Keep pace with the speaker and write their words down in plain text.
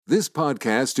This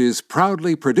podcast is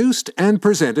proudly produced and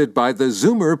presented by the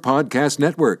Zoomer Podcast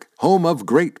Network, home of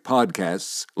great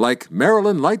podcasts like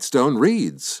Marilyn Lightstone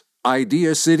Reads,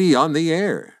 Idea City on the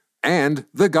Air, and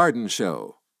The Garden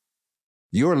Show.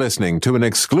 You're listening to an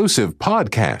exclusive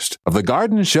podcast of The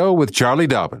Garden Show with Charlie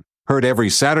Dobbin, heard every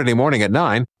Saturday morning at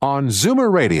 9 on Zoomer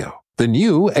Radio, the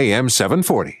new AM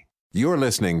 740. You're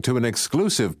listening to an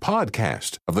exclusive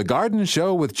podcast of The Garden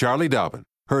Show with Charlie Dobbin,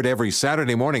 heard every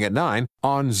Saturday morning at 9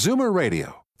 on Zoomer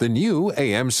Radio, the new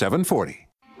AM 740.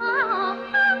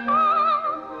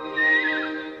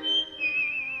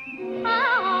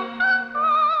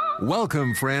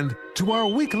 Welcome, friend, to our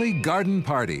weekly garden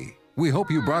party. We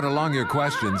hope you brought along your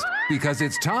questions because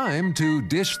it's time to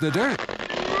dish the dirt.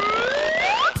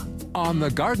 On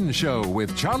The Garden Show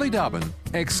with Charlie Dobbin,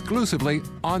 exclusively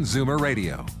on Zoomer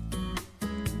Radio.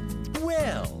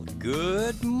 Well,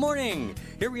 good morning.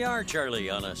 Here we are, Charlie,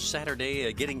 on a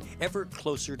Saturday, getting ever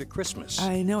closer to Christmas.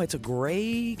 I know, it's a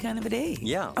gray kind of a day.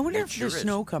 Yeah, I wonder it if sure there's is.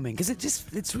 snow coming, because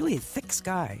it's really a thick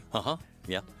sky.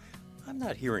 Yeah. I'm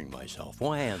not hearing myself.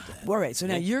 Why am that? All right, so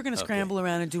now you're going to Okay. scramble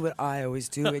around and do what I always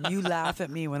do, and you laugh at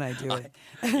me when I do it.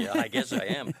 Yeah, I guess I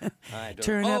am. I don't.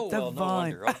 Turn up the no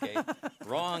volume. wonder. Okay.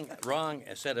 Wrong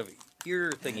set of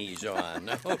ear thingies on.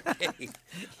 Okay.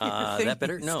 That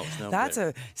better? No, it's no That's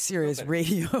good. a serious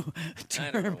radio I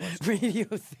don't know term. what's going Radio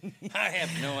thing. I have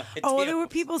no idea. Oh, well, there were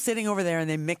people sitting over there, and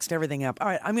they mixed everything up. All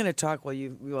right, I'm going to talk while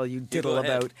you diddle go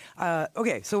ahead. about.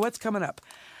 Okay, so what's coming up?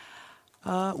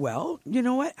 Well, you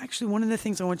know what? Actually, one of the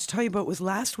things I wanted to tell you about was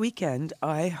last weekend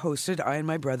I and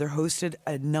my brother hosted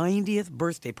a 90th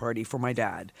birthday party for my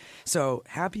dad. So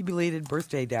happy belated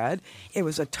birthday, Dad. It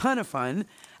was a ton of fun.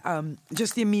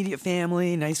 Just the immediate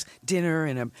family, nice dinner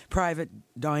in a private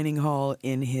dining hall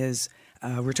in his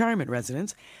retirement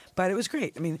residence. But it was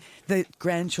great. I mean, the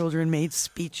grandchildren made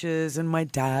speeches, and my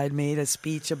dad made a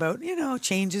speech about,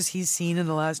 changes he's seen in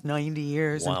the last 90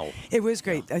 years. Wow. And it was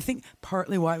great. Yeah. I think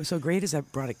partly why it was so great is I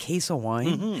brought a case of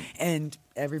wine, and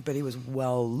everybody was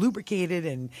well lubricated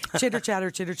and chitter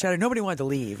chatter. Nobody wanted to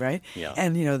leave, right? Yeah.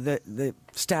 And the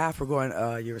staff were going,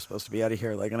 "You were supposed to be out of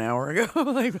here like an hour ago.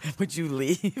 Like, would you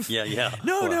leave?" Yeah.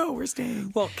 No, we're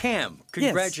staying. Well, Cam,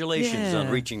 congratulations on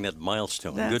reaching that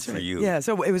milestone. That's Good for right. you. Yeah,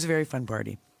 so it was a very fun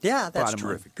party. Yeah, that's Bottom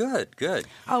line. terrific. Good.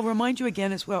 I'll remind you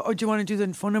again as well. Oh, do you want to do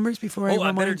the phone numbers before I I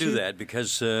remind you? better do that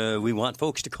because we want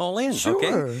folks to call in. Sure.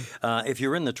 Okay. If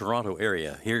you're in the Toronto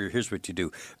area, here's what you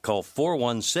do: call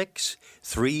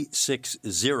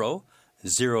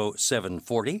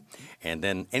 416-360-0740, and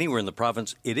then anywhere in the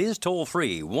province, it is toll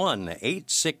free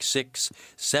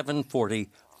 1-866-740.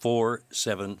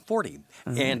 4740.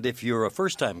 And if you're a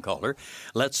first-time caller,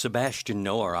 let Sebastian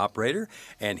know, our operator,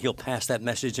 and he'll pass that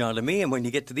message on to me. And when you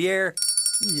get to the air,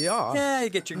 you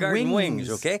get your garden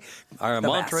wings, okay? Our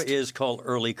mantra best. is call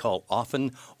early, call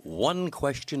often, one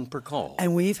question per call.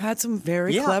 And we've had some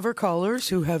very clever callers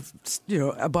who have,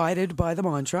 abided by the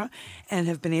mantra and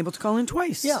have been able to call in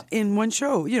twice in one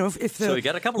show. So you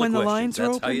got a couple when of the questions. lines are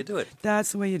That's open, how you do it.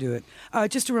 That's the way you do it.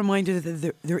 Just a reminder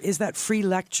that there is that free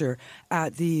lecture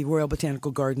at the Royal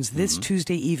Botanical Gardens this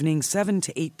Tuesday evening, 7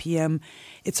 to 8 p.m.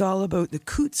 It's all about the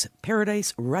Coots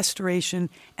Paradise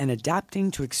restoration and adapting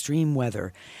to extreme weather.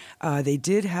 They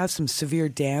did have some severe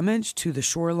damage to the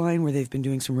shoreline where they've been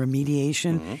doing some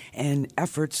remediation and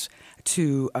efforts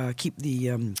to keep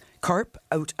the carp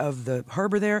out of the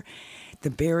harbor there. The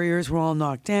barriers were all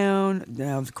knocked down.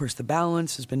 Now, of course, the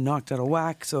balance has been knocked out of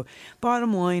whack. So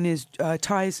bottom line is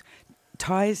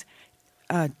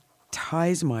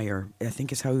Teismeyer, I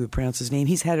think is how he would pronounce his name.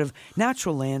 He's head of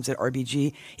natural lands at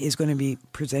RBG, is going to be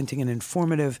presenting an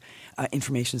informative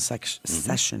information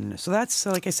session. So that's,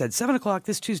 like I said, 7 o'clock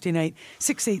this Tuesday night,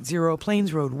 680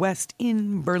 Plains Road West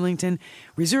in Burlington.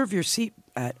 Reserve your seat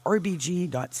at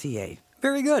rbg.ca.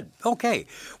 Very good. Okay.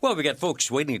 Well, we got folks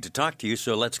waiting to talk to you,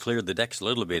 so let's clear the decks a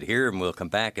little bit here, and we'll come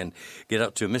back and get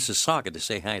out to Mississauga to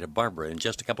say hi to Barbara in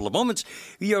just a couple of moments.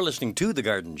 You're listening to The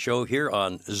Garden Show here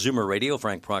on Zoomer Radio.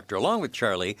 Frank Proctor along with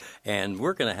Charlie, and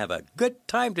we're going to have a good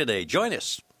time today. Join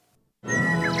us.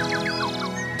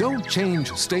 Don't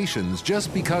change stations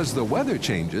just because the weather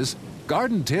changes.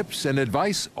 Garden tips and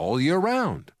advice all year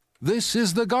round. This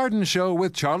is The Garden Show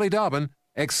with Charlie Dobbin,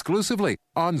 exclusively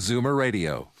on Zoomer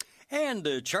Radio. And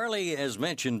Charlie, as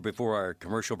mentioned before our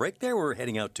commercial break there, we're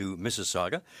heading out to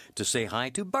Mississauga to say hi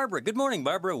to Barbara. Good morning,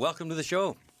 Barbara. Welcome to the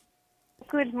show.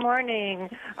 Good morning.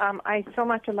 I so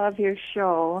much love your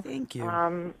show. Thank you.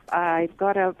 I've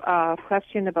got a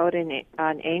question about an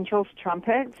angel's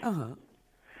trumpet. Uh-huh.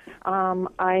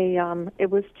 It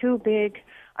was too big.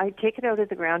 I take it out of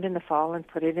the ground in the fall and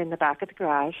put it in the back of the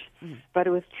garage, but it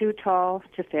was too tall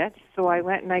to fit. So I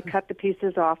went and I cut the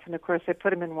pieces off, and of course I put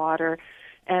them in water.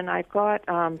 And I've got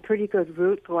pretty good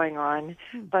root going on,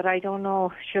 but I don't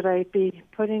know, should I be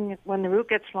putting, when the root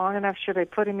gets long enough, should I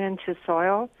put them into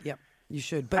soil? Yep, you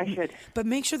should. But, I should. But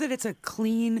make sure that it's a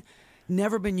clean,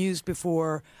 never been used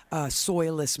before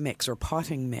soilless mix or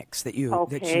potting mix that you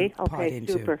pot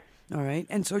into. Super. All right,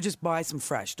 and so just buy some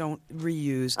fresh. Don't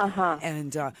reuse.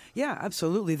 And yeah,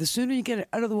 absolutely. The sooner you get it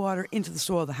out of the water into the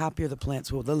soil, the happier the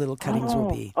plants will. The little cuttings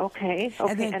will be. Okay.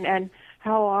 And then- And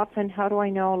how often? How do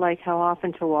I know? Like how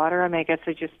often to water? I mean, I guess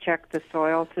I just check the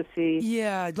soil to see.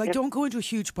 Yeah, like don't go into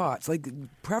huge pots. Like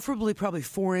preferably, probably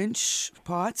 4-inch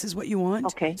pots is what you want.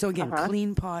 Okay. So again,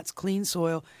 clean pots, clean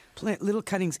soil. Plant little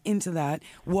cuttings into that.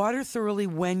 Water thoroughly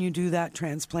when you do that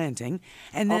transplanting,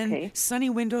 and then sunny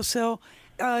windowsill.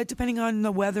 Depending on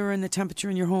the weather and the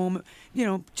temperature in your home,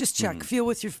 just check. Feel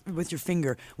with your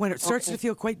finger. When it starts to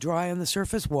feel quite dry on the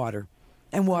surface, water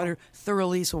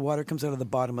thoroughly, so water comes out of the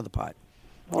bottom of the pot.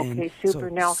 Okay, And super.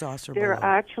 so Now, saucer they're below.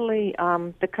 actually,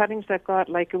 the cuttings I've got,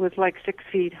 like, it was like 6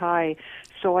 feet high.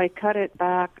 So I cut it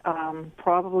back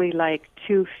probably like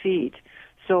 2 feet.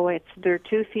 So they're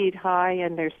 2 feet high,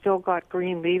 and they're still got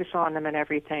green leaves on them and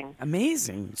everything.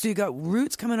 Amazing. So you got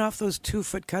roots coming off those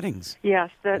 2-foot cuttings. Yes,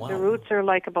 the roots are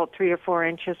like about 3 or 4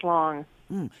 inches long.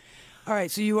 All right,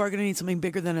 so you are going to need something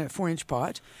bigger than a 4-inch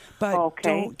pot, but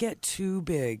don't get too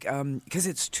big because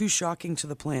it's too shocking to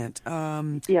the plant.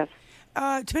 Yes.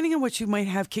 Depending on what you might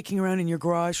have kicking around in your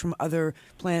garage from other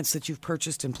plants that you've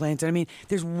purchased and planted. I mean,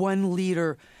 there's 1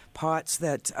 liter pots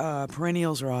that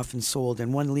perennials are often sold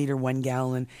in 1 liter, 1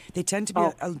 gallon. They tend to be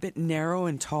a bit narrow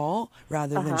and tall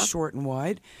rather than short and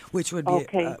wide, which would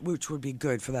be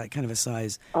good for that kind of a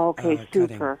size. Okay, cutting.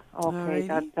 super. Okay,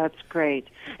 Alrighty. that's great.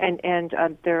 And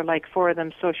there are like 4 of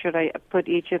them. So should I put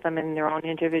each of them in their own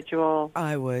individual?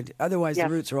 I would. Otherwise, the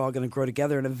roots are all going to grow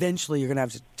together, and eventually you're going to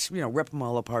have to, rip them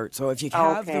all apart. So if you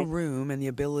have the room and the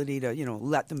ability to,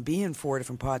 let them be in 4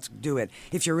 different pots, do it.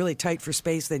 If you're really tight for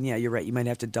space, then yeah, you're right. You might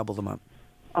have to double them up.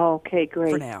 Okay,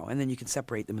 great. For now, and then you can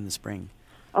separate them in the spring.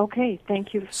 Okay,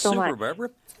 thank you so much. Super, Barbara.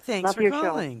 Thanks Love for your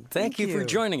calling. Thank you for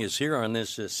joining us here on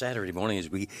this Saturday morning as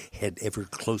we head ever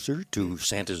closer to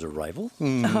Santa's arrival.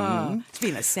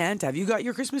 Speaking of Santa, have you got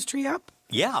your Christmas tree up?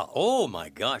 Yeah. Oh my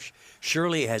gosh.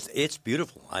 Shirley it's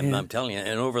beautiful. I'm telling you.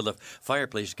 And over the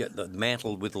fireplace, got the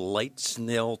mantle with lights and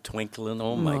they all twinkling.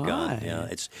 Oh my God. Yeah.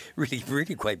 It's really,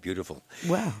 really quite beautiful.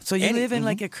 Wow. So you live in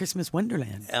like a Christmas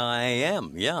wonderland. I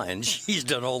am. Yeah. And she's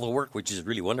done all the work, which is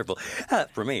really wonderful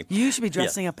for me. You should be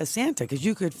dressing up as Santa because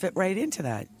you could fit right into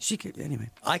that. She could, anyway.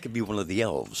 I could be one of the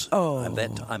elves. Oh, I'm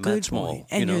good that small. boy.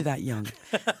 And you're that young.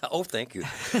 Oh, thank you.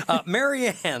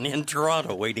 Marianne in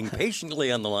Toronto waiting patiently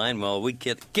on the line while we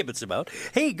kibitz about.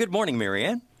 Hey, good morning,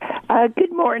 Marianne.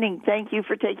 Good morning. Thank you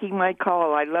for taking my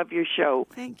call. I love your show.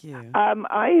 Thank you.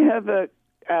 I have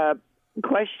a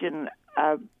question.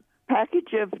 A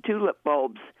package of tulip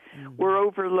bulbs were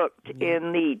overlooked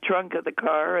in the trunk of the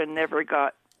car and never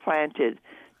got planted.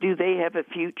 Do they have a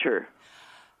future?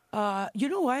 You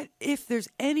know what? If there's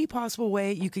any possible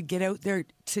way you could get out there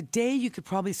today, you could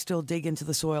probably still dig into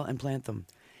the soil and plant them.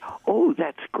 Oh,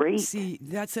 that's great. See,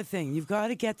 that's the thing. You've got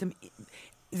to get them.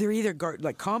 They're either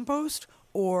like compost,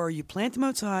 or you plant them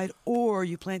outside, or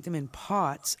you plant them in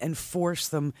pots and force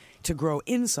them to grow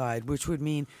inside, which would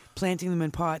mean planting them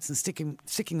in pots and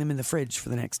sticking them in the fridge for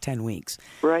the next 10 weeks.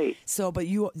 Right. So, but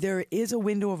there is a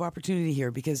window of opportunity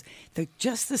here because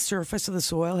just the surface of the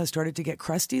soil has started to get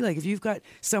crusty. Like if you've got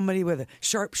somebody with a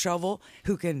sharp shovel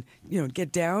who can,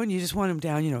 get down, you just want them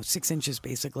down, 6 inches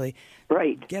basically.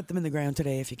 Right. Get them in the ground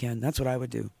today if you can. That's what I would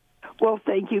do. Well,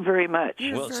 thank you very much.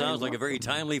 Well, it sounds like a very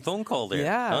timely phone call there.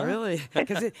 Yeah, huh? really.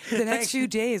 Because the next few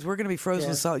days, we're going to be frozen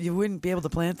with salt. You wouldn't be able to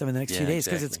plant them in the next few days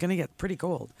because it's going to get pretty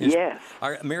cold. Yes.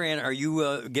 Marianne, are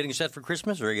you getting set for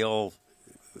Christmas, or are you all...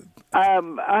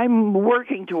 I'm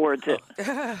working towards it.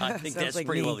 I think that's like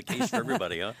pretty me. well the case for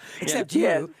everybody, huh? Except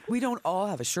Yeah. you. We don't all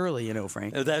have a Shirley,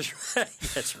 Frank. That's right.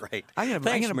 That's right. I'm going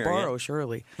Thanks, to Marianne. borrow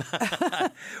Shirley.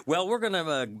 Well, we're going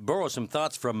to borrow some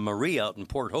thoughts from Marie out in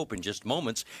Port Hope in just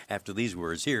moments after these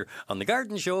words here on The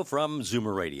Garden Show from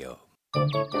Zoomer Radio.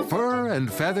 Fur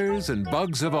and feathers and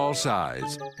bugs of all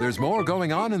size. There's more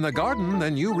going on in the garden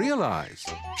than you realize.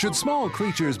 Should small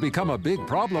creatures become a big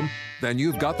problem, then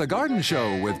you've got The Garden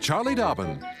Show with Charlie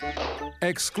Dobbin.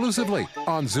 Exclusively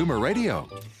on Zoomer Radio.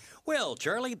 Well,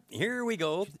 Charlie, here we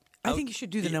go. I think you should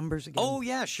do the numbers again. Oh,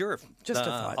 yeah, sure. Just a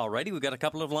thought. All righty, we've got a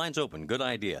couple of lines open. Good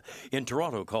idea. In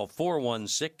Toronto, call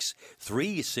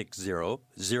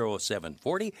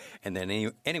 416-360-0740. And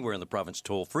then anywhere in the province,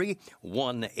 toll free,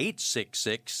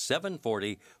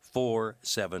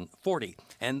 1-866-740-4740.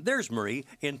 And there's Marie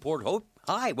in Port Hope.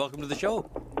 Hi, welcome to the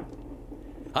show.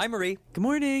 Hi, Marie. Good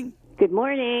morning. Good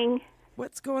morning.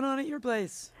 What's going on at your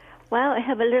place? Well, I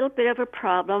have a little bit of a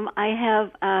problem. I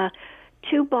have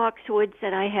 2 boxwoods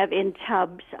that I have in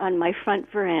tubs on my front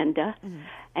veranda,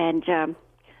 and I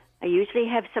usually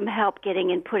have some help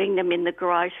getting and putting them in the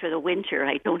garage for the winter.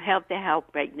 I don't have the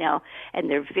help right now, and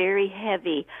they're very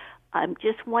heavy. I'm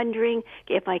just wondering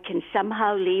if I can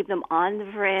somehow leave them on the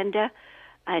veranda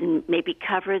and maybe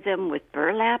cover them with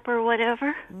burlap or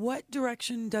whatever. What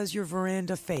direction does your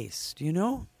veranda face? Do you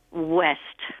know? West.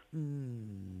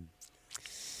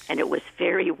 And it was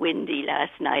very windy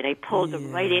last night. I pulled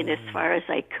them right in as far as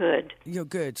I could. You're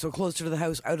good. So closer to the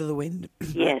house, out of the wind?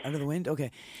 Yes. Out of the wind?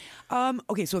 Okay.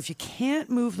 Okay, so if you can't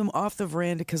move them off the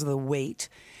veranda because of the weight,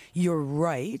 you're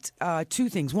right. 2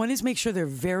 things. One is make sure they're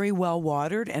very well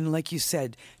watered. And like you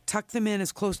said, tuck them in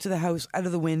as close to the house, out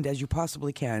of the wind as you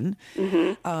possibly can.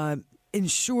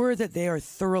 Ensure that they are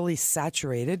thoroughly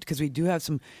saturated because we do have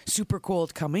some super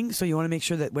cold coming. So you want to make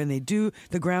sure that when they do,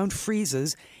 the ground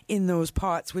freezes in those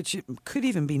pots, which it could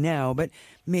even be now, but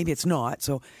maybe it's not.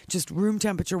 So just room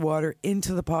temperature water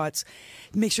into the pots.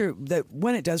 Make sure that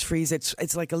when it does freeze,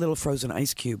 it's like a little frozen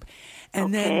ice cube.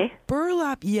 And then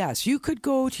burlap, yes, you could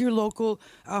go to your local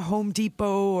Home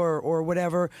Depot or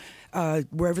whatever,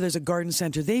 wherever there's a garden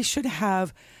center. They should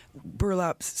have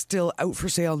burlap still out for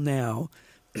sale now.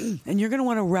 And you're going to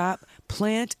want to wrap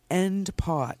plant and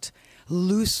pot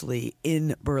loosely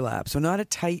in burlap. So not a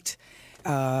tight,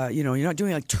 you're not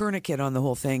doing like tourniquet on the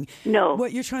whole thing. No.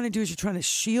 What you're trying to do is you're trying to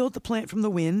shield the plant from the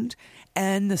wind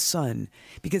and the sun.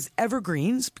 Because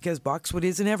boxwood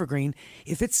is an evergreen,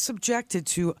 if it's subjected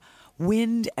to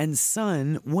wind and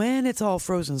sun, when it's all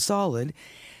frozen solid,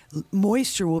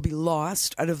 moisture will be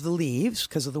lost out of the leaves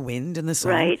because of the wind and the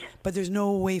sun. Right. But there's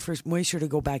no way for moisture to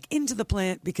go back into the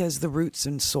plant because the roots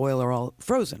and soil are all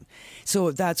frozen.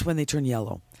 So that's when they turn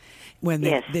yellow, when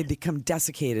they become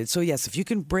desiccated. So yes, if you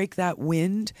can break that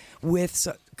wind with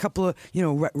a couple of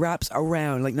wraps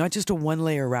around, like not just a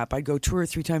 1-layer wrap. I'd go 2 or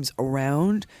 3 times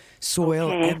around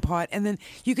soil and pot, and then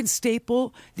you can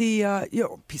staple the.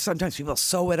 Sometimes people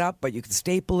sew it up, but you can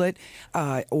staple it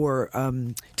or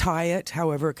tie it,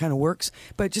 however it kind of works.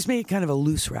 But just make it kind of a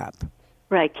loose wrap.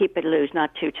 Right, keep it loose,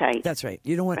 not too tight. That's right.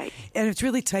 You don't want, and if it's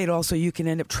really tight. Also, you can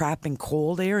end up trapping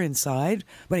cold air inside.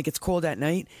 When it gets cold at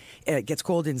night, it gets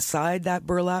cold inside that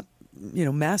burlap,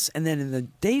 mess, and then in the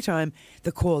daytime,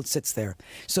 the cold sits there.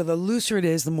 So the looser it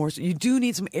is, the more you do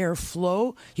need some air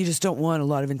flow. You just don't want a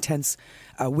lot of intense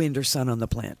wind or sun on the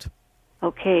plant.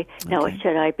 Okay. Now,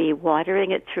 should I be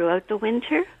watering it throughout the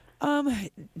winter?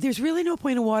 There's really no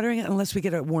point in watering it unless we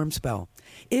get a warm spell.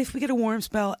 If we get a warm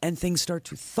spell and things start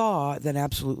to thaw, then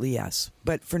absolutely yes.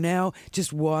 But for now,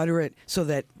 just water it so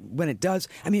that when it does,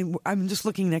 I'm just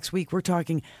looking next week, we're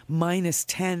talking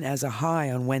 -10 as a high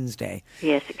on Wednesday.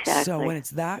 Yes, exactly. So when it's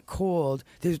that cold,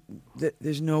 there's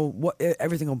no,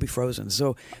 everything will be frozen.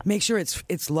 So make sure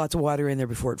it's lots of water in there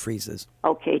before it freezes.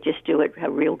 Okay, just do it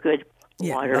real good.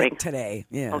 Watering. Like today.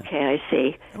 Yeah. Okay, I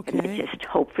see. Okay. And just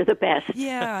hope for the best.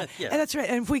 Yeah. And that's right.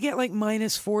 And if we get like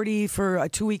 -40 for a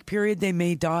 2-week period, they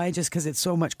may die just because it's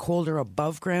so much colder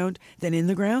above ground than in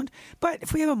the ground. But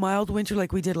if we have a mild winter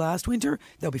like we did last winter,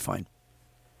 they'll be fine.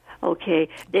 Okay.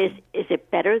 Is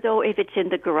it better though if it's in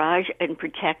the garage and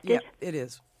protected? Yeah, it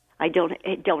is. I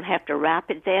don't have to wrap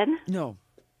it then? No.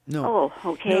 Oh,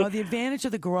 okay. No, the advantage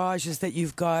of the garage is that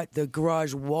you've got the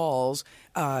garage walls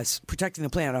protecting the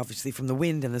plant, obviously, from the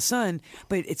wind and the sun,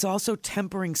 but it's also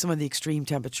tempering some of the extreme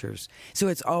temperatures. So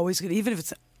it's always good, even if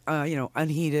it's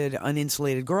unheated,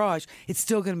 uninsulated garage, it's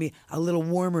still going to be a little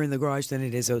warmer in the garage than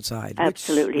it is outside.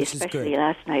 Absolutely, which especially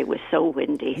last night was so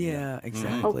windy. Yeah,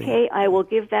 exactly. Okay, I will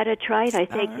give that a try, and I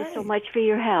thank you so much for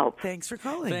your help. Thanks for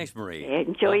calling. Thanks, Marie.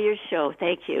 Enjoy your show.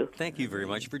 Thank you. Thank you very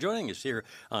much for joining us here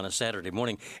on a Saturday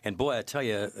morning. And boy, I tell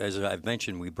you, as I've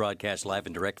mentioned, we broadcast live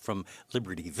and direct from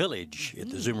Liberty Village at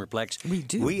the Zoomerplex. We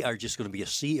do. We are just going to be a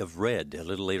sea of red a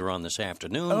little later on this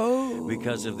afternoon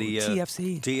because of the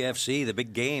TFC, the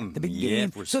big game. The big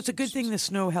game. So it's a good thing the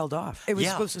snow held off. It was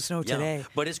supposed to snow today.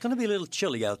 But it's going to be a little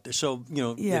chilly out there. So,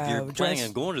 if you're planning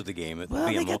on going to the game,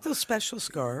 they get those special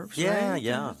scarves, yeah, right?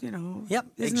 Yeah. Yep,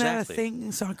 Isn't that a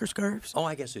thing, soccer scarves? Oh,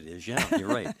 I guess it is, yeah. You're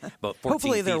right. About 14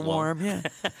 Hopefully they're feet long. warm, yeah.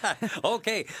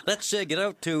 Okay, let's get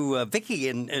out to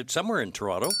Vicky somewhere in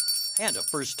Toronto. And a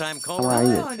first-time caller. How are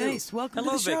you? Oh, nice. Welcome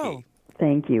Hello, to the show. Vicky.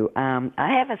 Thank you. I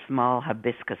have a small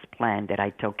hibiscus plant that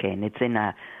I took in. It's in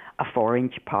a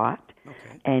 4-inch pot,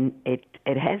 and it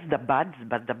has the buds,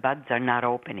 but the buds are not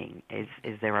opening. Is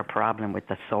there a problem with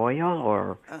the soil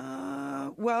or?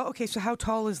 Well, okay. So how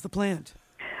tall is the plant?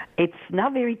 It's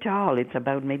not very tall. It's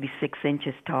about maybe 6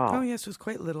 inches tall. Oh, yes, it's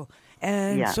quite little.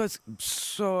 And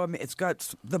it's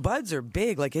got the buds are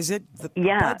big. Like, is it?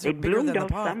 Buds are it bigger bloomed than all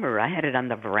the pot? summer. I had it on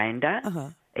the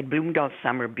veranda. It bloomed all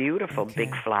summer, beautiful,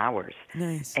 big flowers.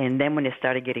 Nice. And then when it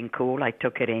started getting cool, I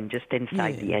took it in just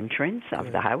inside the entrance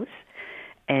of the house.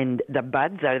 And the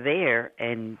buds are there,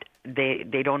 and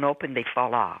they don't open, they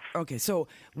fall off. Okay, so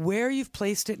where you've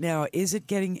placed it now, is it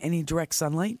getting any direct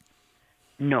sunlight?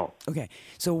 No. Okay,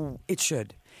 so it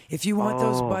should. If you want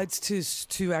those buds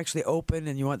to actually open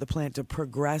and you want the plant to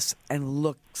progress and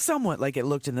look somewhat like it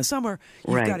looked in the summer,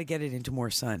 you've got to get it into more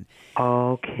sun.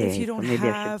 Okay. If you don't maybe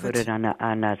have I should put it on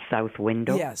a south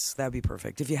window. Yes, that'd be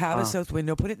perfect. If you have a south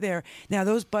window, put it there. Now,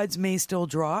 those buds may still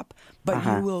drop, but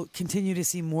you will continue to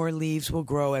see more leaves will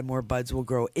grow and more buds will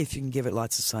grow if you can give it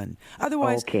lots of sun.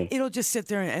 Otherwise, it'll just sit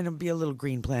there and it'll be a little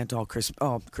green plant all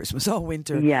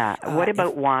winter. Yeah. What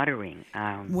about watering?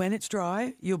 When it's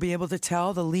dry, you'll be able to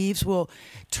tell the leaves will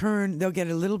turn. They'll get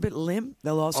a little bit limp.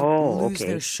 They'll also lose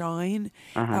their shine.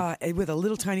 With a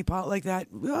little tiny pot like that,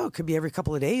 it could be every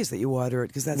couple of days that you water it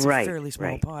because that's a fairly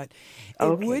small pot.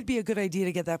 It would be a good idea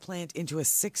to get that plant into a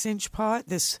 6-inch pot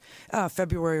this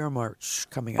February or March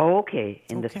coming up. Okay,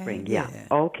 in the spring, yeah.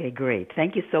 Okay, great.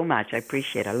 Thank you so much. I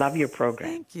appreciate it. I love your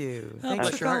program. Thank you. Thanks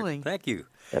for calling. Thank you.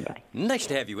 Bye-bye. Nice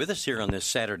to have you with us here on this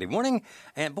Saturday morning.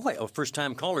 And boy, a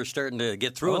first-time caller starting to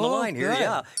get through on the line here. Good.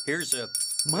 Yeah, here's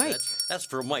Mike. That's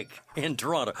for Mike in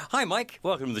Toronto. Hi, Mike.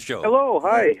 Welcome to the show. Hello.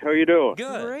 Hi. How you doing?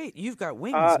 Good. Great. You've got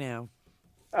wings now.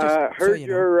 Heard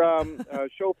your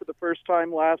show for the first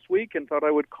time last week and thought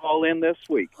I would call in this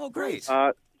week. Oh, great.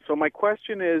 So my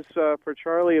question is for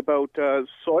Charlie about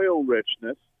soil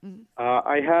richness.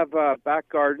 I have a back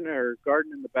garden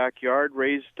in the backyard,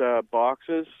 raised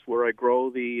boxes where I grow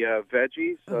the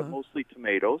veggies, mostly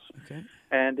tomatoes. Okay.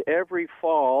 And every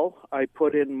fall, I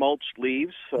put in mulched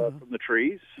leaves from the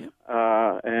trees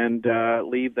and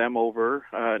leave them over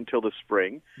until the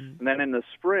spring. And then in the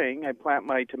spring, I plant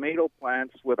my tomato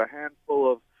plants with a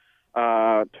handful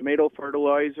of tomato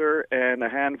fertilizer and a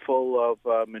handful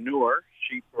of manure,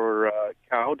 sheep or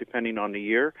cow, depending on the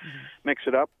year. Mix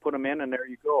it up, put them in, and there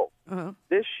you go.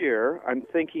 This year, I'm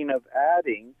thinking of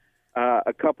adding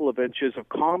a couple of inches of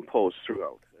compost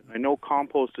throughout. I know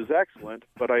compost is excellent,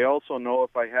 but I also know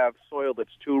if I have soil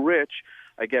that's too rich,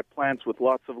 I get plants with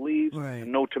lots of leaves and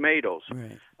no tomatoes.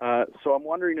 So I'm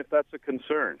wondering if that's a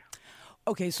concern.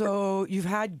 Okay, so you've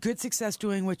had good success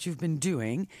doing what you've been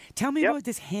doing. Tell me about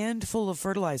this handful of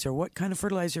fertilizer. What kind of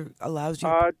fertilizer allows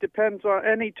you? Depends on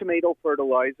any tomato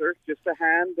fertilizer. Just a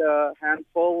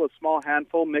small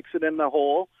handful, mix it in the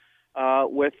hole.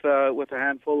 With a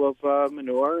handful of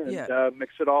manure and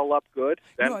mix it all up good.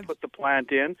 Then put the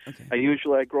plant in. Okay.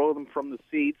 I grow them from the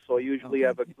seeds, so I usually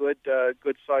have a good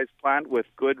sized plant with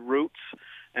good roots,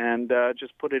 and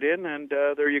just put it in, and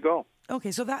there you go.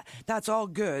 Okay, so that's all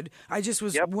good. I just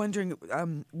was wondering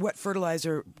what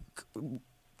fertilizer.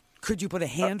 Could you put a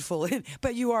handful in?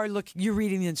 But you're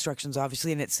reading the instructions,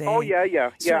 obviously, and it's saying... Oh, yeah.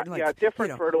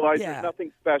 Different fertilizers,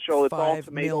 nothing special. It's all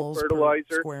tomato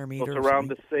fertilizer. Square meter. It's around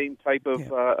the same type of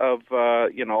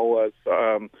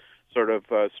sort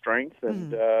of strength,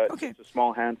 and just a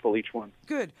small handful each one.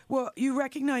 Good. Well, you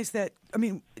recognize that,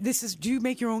 do you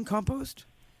make your own compost?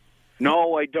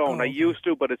 No, I don't. I used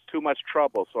to, but it's too much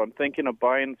trouble. So I'm thinking of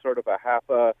buying sort of a half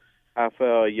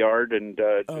a yard and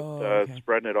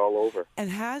spreading it all over.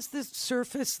 And has the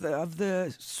surface of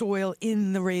the soil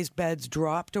in the raised beds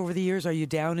dropped over the years? Are you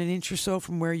down an inch or so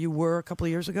from where you were a couple of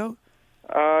years ago?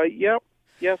 Yep.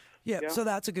 Yes. Yeah, so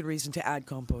that's a good reason to add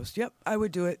compost. Yep, I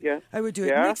would do it. Yeah. I would do it.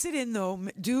 Yeah. Mix it in, though.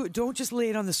 Don't just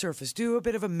lay it on the surface. Do a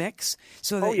bit of a mix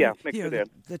so that mix it in.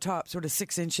 The top sort of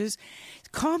 6 inches.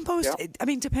 Compost,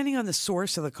 depending on the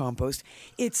source of the compost,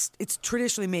 it's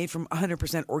traditionally made from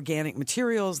 100% organic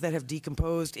materials that have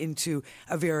decomposed into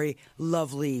a very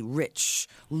lovely,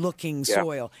 rich-looking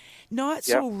soil. Not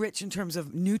so rich in terms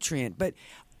of nutrient, but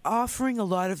offering a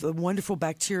lot of the wonderful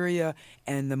bacteria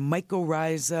and the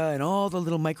mycorrhiza and all the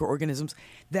little microorganisms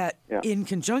that, in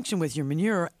conjunction with your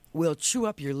manure, will chew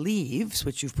up your leaves,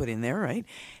 which you've put in there, right?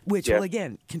 Which will,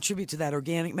 again, contribute to that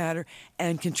organic matter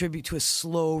and contribute to a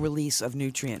slow release of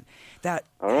nutrient. That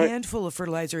handful of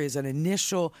fertilizer is an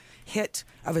initial hit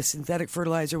of a synthetic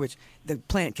fertilizer, which the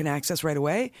plant can access right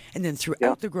away. And then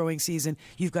throughout the growing season,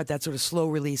 you've got that sort of slow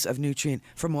release of nutrient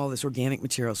from all this organic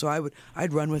material. So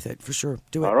I'd run with it for sure.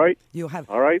 Do it. All right. You'll have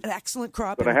an excellent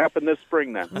crop. Going to happen this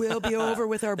spring then. We'll be over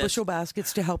with our bushel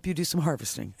baskets to help you do some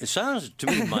harvesting. It sounds to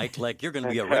me, Mike, like you're going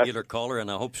to be a regular caller, and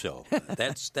I hope so.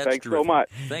 That's Thanks terrific. so much.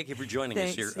 Thank you for joining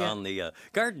us here on the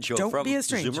Garden Show Don't from be a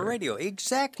stranger. Zoomer Radio.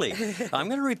 Exactly. I'm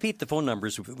going to repeat the phone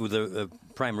numbers with a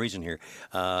prime reason here.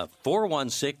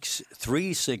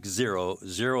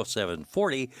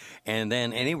 416-360-0740, and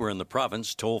then anywhere in the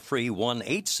province, toll free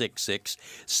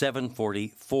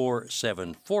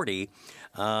 1-866-740-4740.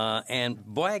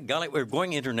 And by golly, we're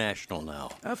going international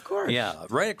now. Of course. Yeah,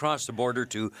 right across the border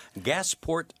to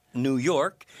Gasport, New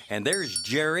York. And there's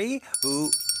Jerry, who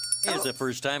is a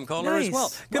first-time caller as well.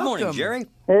 Good morning, Welcome. Jerry.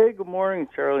 Hey, good morning,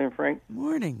 Charlie and Frank.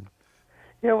 Morning.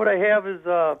 Yeah, what I have is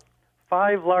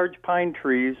 5 large pine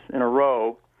trees in a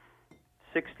row,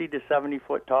 60 to 70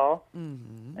 foot tall.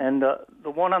 Mm-hmm. And the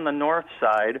one on the north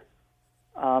side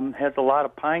has a lot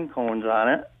of pine cones on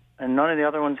it, and none of the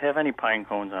other ones have any pine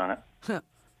cones on it.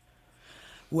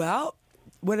 Well,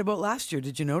 what about last year?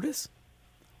 Did you notice?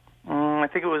 I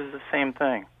think it was the same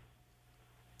thing.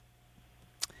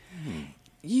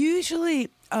 Usually,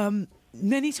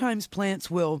 many times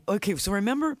plants will... Okay, so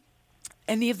remember,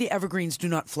 any of the evergreens do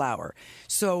not flower.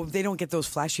 So they don't get those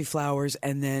flashy flowers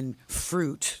and then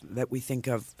fruit that we think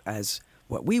of as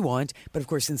what we want. But, of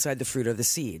course, inside the fruit are the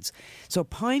seeds. So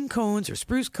pine cones or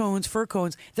spruce cones, fir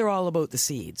cones, they're all about the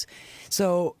seeds.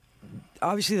 So...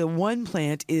 obviously, the one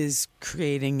plant is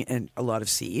creating a lot of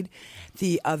seed.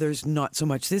 The others, not so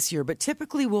much this year. But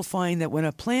typically, we'll find that when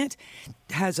a plant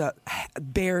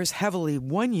bears heavily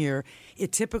one year,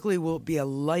 it typically will be a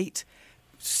light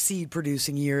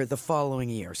seed-producing year the following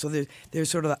year. So there's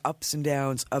sort of the ups and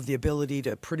downs of the ability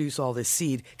to produce all this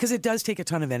seed, because it does take a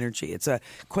ton of energy. It's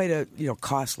quite a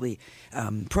costly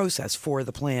process for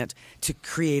the plant to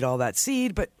create all that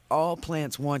seed, but all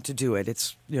plants want to do it.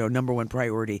 It's number one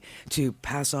priority to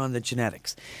pass on the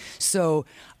genetics. So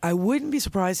I wouldn't be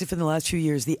surprised if in the last few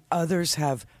years the others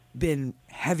have been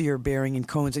heavier bearing in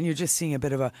cones, and you're just seeing a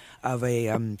bit of a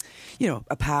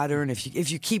pattern.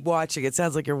 If you keep watching, it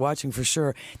sounds like you're watching for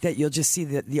sure, that you'll just see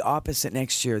the opposite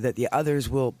next year, that the others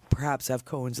will perhaps have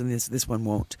cones and this one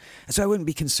won't. So I wouldn't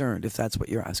be concerned if that's what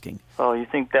you're asking. Oh, you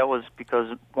think that was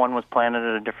because one was planted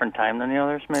at a different time than the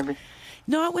others, maybe?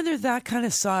 Not when they're that kind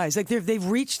of size. Like they've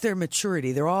reached their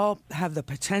maturity. They all have the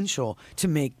potential to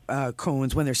make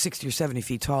cones when they're 60 or 70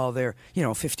 feet tall. They're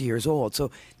 50 years old,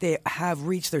 so they have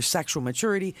reached their sexual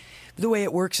maturity. The way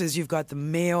it works is you've got the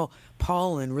male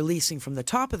pollen releasing from the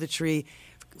top of the tree.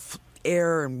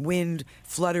 Air and wind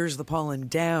flutters the pollen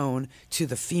down to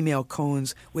the female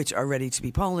cones, which are ready to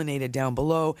be pollinated down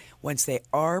below. Once they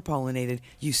are pollinated,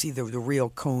 you see the real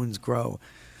cones grow.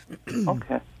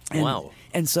 Okay. Wow.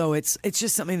 And so it's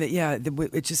just something that,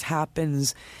 it just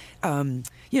happens.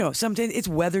 Sometimes it's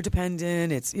weather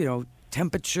dependent. It's,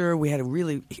 temperature. We had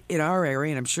in our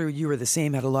area, and I'm sure you were the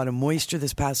same, had a lot of moisture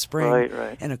this past spring.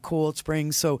 Right. And a cold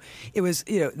spring. So it was,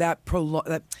 that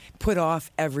put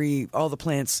off all the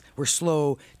plants were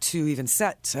slow to even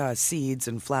set seeds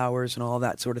and flowers and all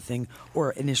that sort of thing,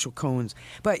 or initial cones.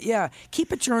 But yeah,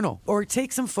 keep a journal or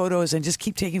take some photos and just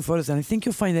keep taking photos. And I think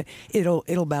you'll find that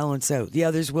it'll balance out. The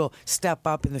others will step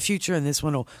up in the future, and this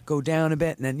one will go down a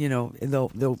bit, and then,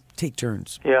 they'll take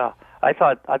turns. Yeah. I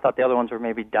thought the other ones were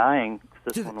maybe dying.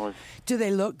 This one was. Do they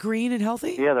look green and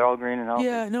healthy? Yeah, they're all green and healthy.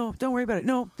 Yeah, no, don't worry about it.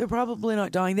 No, they're probably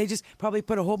not dying. They just probably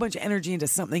put a whole bunch of energy into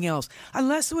something else.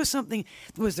 Unless there was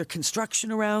there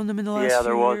construction around them in the last Yeah, few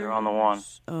there was years? around the one.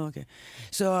 Oh, okay.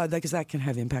 So because that can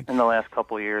have impact. In the last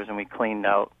couple of years, and we cleaned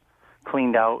out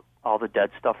all the dead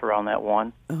stuff around that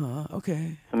one.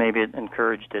 Okay. So maybe it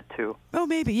encouraged it too. Oh,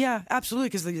 maybe, yeah, absolutely,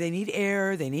 because they need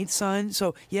air, they need sun.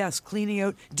 So, yes, cleaning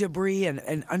out debris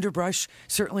and underbrush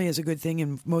certainly is a good thing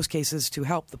in most cases to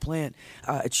help the plant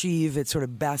achieve its sort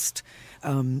of best,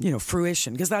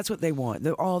 fruition, because that's what they want.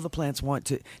 All the plants want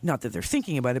to, not that they're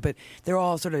thinking about it, but they're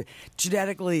all sort of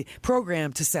genetically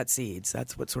programmed to set seeds.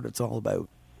 That's what sort of it's all about.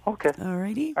 Okay. All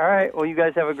righty. All right. Well, you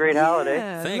guys have a great holiday.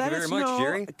 Thank you very much,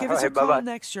 Jerry. Give us a call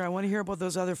next year. I want to hear about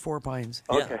those other 4 pines.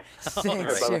 Okay.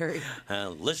 Thanks, Jerry.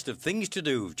 List of things to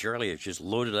do. Charlie has just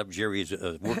loaded up Jerry's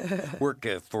work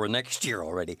for next year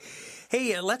already.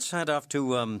 Hey, let's head off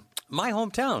to my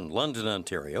hometown, London,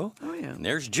 Ontario. Oh, yeah. And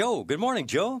there's Joe. Good morning,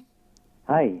 Joe.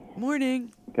 Hi.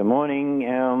 Morning. Good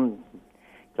morning.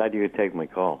 Glad you could take my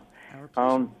call.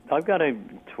 I've got a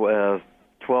 12,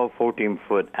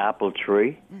 14-foot apple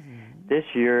tree. Mm-hmm. This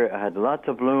year I had lots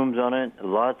of blooms on it,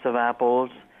 lots of apples,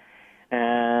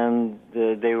 and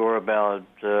they were about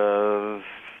 2 or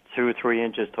 3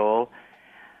 inches tall.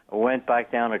 I went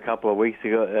back down a couple of weeks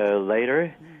ago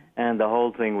later, and the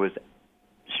whole thing was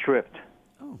stripped.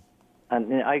 Oh.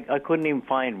 And I couldn't even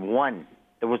find one.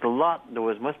 There was a lot. There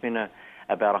must have been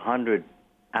about 100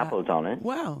 apples on it.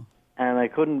 Wow. And I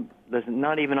couldn't. There's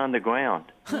not even on the ground.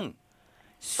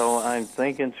 So I'm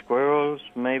thinking squirrels,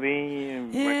 maybe.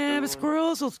 Yeah, but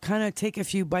squirrels will kind of take a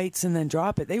few bites and then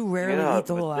drop it. They rarely eat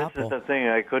the whole apple. This is the thing.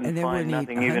 I couldn't find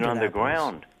nothing even on the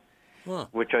ground,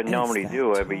 which I normally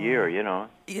do every year, you know.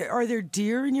 Are there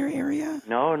deer in your area?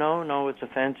 No. It's a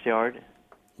fence yard.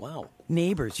 Wow.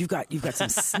 Neighbors. You've got some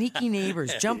sneaky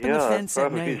neighbors jumping the fence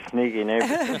at night. Sneaky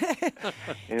neighbors.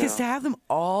 Because to have them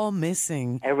all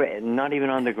missing. Not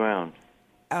even on the ground.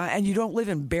 And you don't live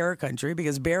in bear country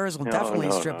because bears will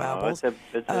definitely strip apples.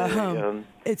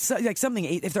 It's like something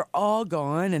if they're all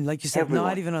gone and like you said,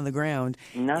 not even on the ground.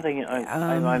 Nothing.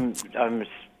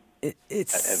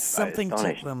 It's something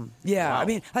to them. Yeah, wow. I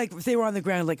mean, like if they were on the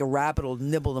ground, like a rabbit will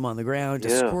nibble them on the ground. A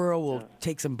squirrel will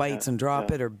take some bites and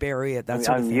drop it or bury it. That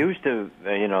sort of thing. I'm used to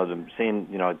them seeing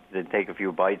they take a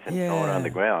few bites and throw it on the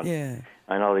ground. Yeah.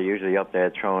 I know they're usually up there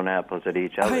throwing apples at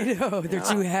each other. I know they're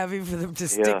too heavy for them to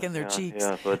stick in their cheeks.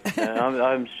 Yeah, but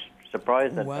I'm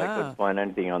surprised that I couldn't find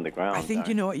anything on the ground. I think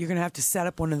you know what, you're going to have to set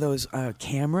up one of those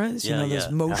cameras,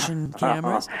 those motion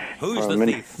cameras. Who's the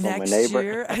thief? Next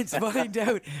year, let's find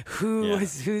out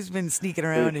who's been sneaking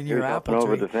around in your apple tree.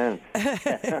 Over the fence.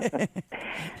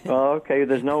 Well, okay,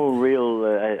 there's no real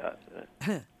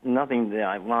nothing.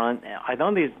 I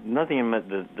don't think there's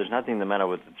nothing the matter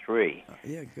with the tree.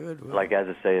 Yeah, good. Well, like as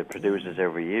I say, it produces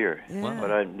every year. Yeah.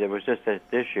 But there was just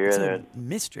this year it's that a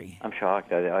mystery. I'm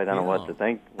shocked. I don't know what to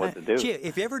think, what to do. Gee,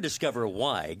 if you ever discover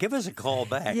why, give us a call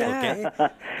back, okay?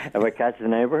 Have I catch the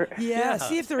neighbor? Yeah,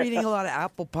 see if they're eating a lot of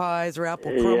apple pies or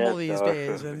apple crumble these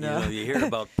days. And, you hear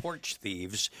about porch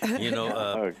thieves.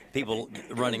 People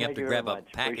running up to grab a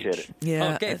package.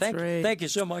 Yeah, okay, thank you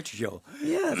so much, Joe.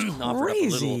 Yeah, it's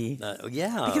crazy.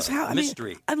 Because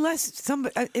mystery. Unless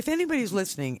if anybody's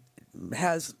listening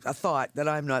has a thought that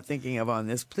I'm not thinking of on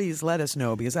this, please let us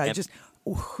know because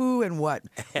who and what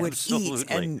would eat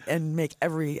and make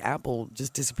every apple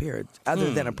just disappear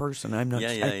other than a person. I'm not.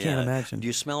 I can't imagine. Do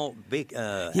you smell apple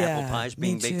pies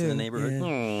being baked in the neighborhood?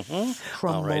 Yeah. Mm-hmm.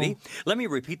 Alrighty. Let me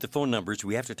repeat the phone numbers.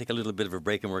 We have to take a little bit of a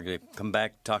break and we're going to come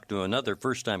back talk to another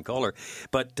first-time caller.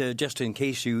 But just in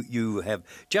case you have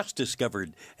just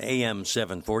discovered AM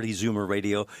 740 Zoomer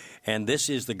Radio, and this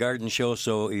is the Garden Show,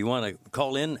 so you want to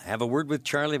call in, have a word with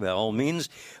Charlie by all means.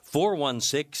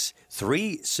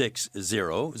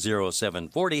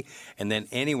 416-360-0740, and then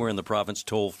anywhere in the province,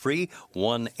 toll free,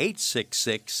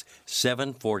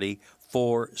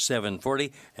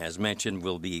 1-866-740-4740. As mentioned,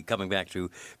 we'll be coming back to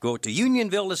go to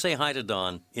Unionville to say hi to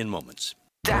Don in moments.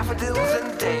 Daffodils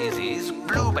and daisies,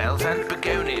 bluebells and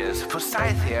begonias,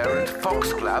 forsythia and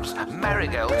foxgloves,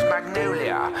 marigolds,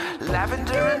 magnolia,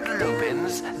 lavender and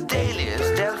lupins,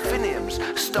 dahlias, delphiniums,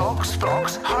 stalks,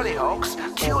 phlox, hollyhocks,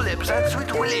 tulips and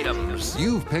sweet williams.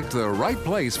 You've picked the right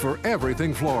place for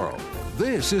everything floral.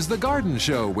 This is The Garden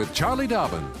Show with Charlie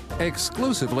Dobbin,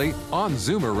 exclusively on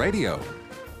Zoomer Radio.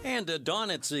 And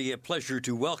Don, it's a pleasure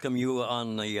to welcome you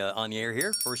on the air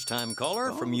here. First-time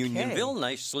caller from Unionville.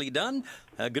 Nicely done.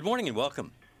 Good morning and welcome.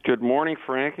 Good morning,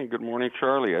 Frank, and good morning,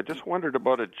 Charlie. I just wondered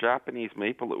about a Japanese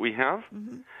maple that we have.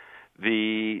 Mm-hmm.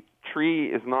 The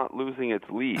tree is not losing its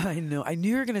leaves. I know. I knew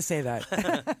you were going to say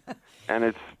that.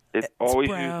 And it always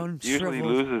brown, usually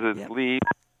loses its leaves.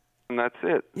 And that's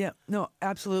it. Yeah, no,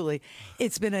 absolutely.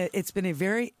 It's been a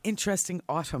very interesting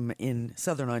autumn in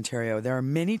southern Ontario. There are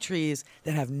many trees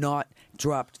that have not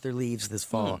dropped their leaves this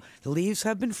fall. The leaves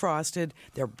have been frosted.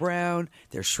 They're brown.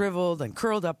 They're shriveled and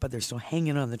curled up, but they're still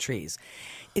hanging on the trees.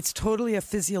 It's totally a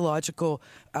physiological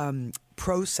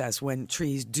process when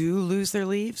trees do lose their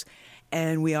leaves.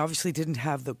 And we obviously didn't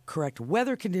have the correct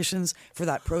weather conditions for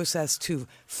that process to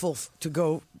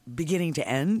go beginning to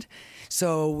end.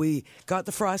 So we got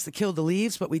the frost that killed the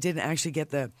leaves, but we didn't actually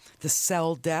get the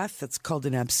cell death. That's called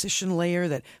an abscission layer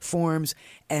that forms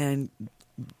and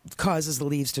causes the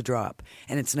leaves to drop.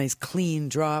 And it's a nice clean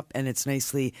drop, and it's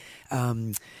nicely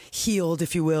healed,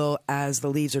 if you will, as the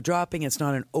leaves are dropping. It's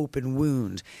not an open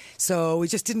wound. So we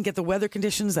just didn't get the weather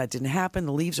conditions. That didn't happen.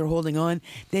 The leaves are holding on.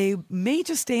 They may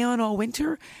just stay on all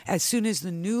winter. As soon as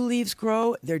the new leaves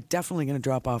grow, they're definitely going to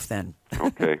drop off then.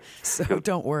 Okay. So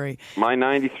don't worry. My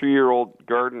 93-year-old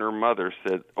gardener mother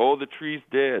said, "Oh, the tree's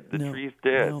dead. The tree's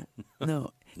dead."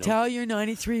 No. Tell your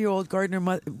 93-year-old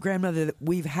gardener grandmother that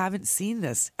we haven't seen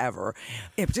this ever.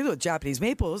 In particular with Japanese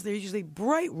maples, they're usually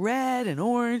bright red and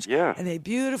orange, and they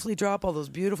beautifully drop all those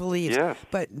beautiful leaves. Yes.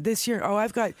 But this year,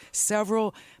 I've got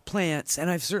several plants, and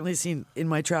I've certainly seen in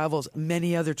my travels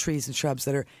many other trees and shrubs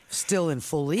that are still in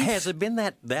full leaf. Has it been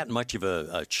that much of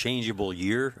a changeable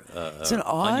year? It's an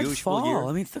odd fall. Year?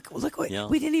 I mean, look what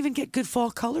we didn't even get good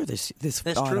fall color this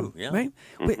That's autumn. True. Yeah. Right?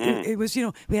 It was,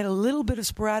 we had a little bit of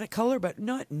sporadic color, but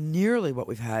not nearly what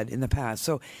we've had in the past.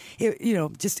 So, it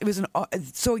was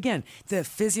so again, the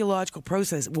physiological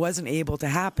process wasn't able to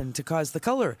happen to cause the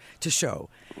color to show.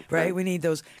 Right? We need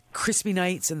those crispy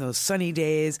nights and those sunny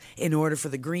days in order for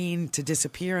the green to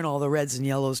disappear and all the reds and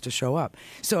yellows to show up.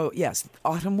 So, yes,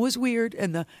 autumn was weird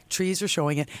and the trees are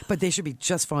showing it, but they should be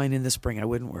just fine in the spring. I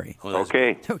wouldn't worry. Well,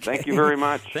 okay. Thank you very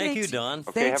much. Thank you, Don.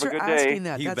 Okay, Thanks have a for good day. asking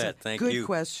that. You That's bet. a Thank good you.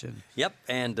 question. Yep,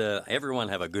 and everyone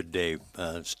have a good day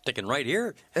sticking right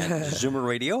here at Zoomer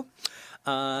Radio.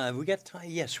 We got time?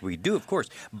 Yes, we do, of course.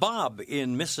 Bob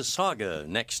in Mississauga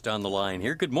next on the line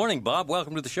here. Good morning, Bob.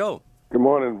 Welcome to the show. Good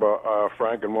morning,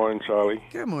 Frank. Good morning, Charlie.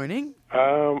 Good morning.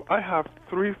 I have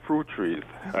 3 fruit trees.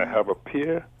 I have a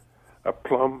pear, a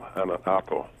plum, and an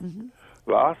apple.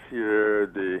 Last year,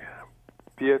 the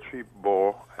pear tree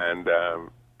bore and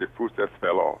the fruits just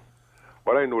fell off.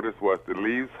 What I noticed was the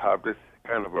leaves have this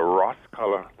kind of a rust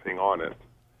color thing on it.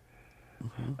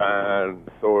 And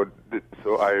so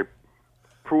I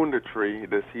pruned the tree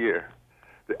this year.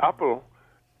 The apple,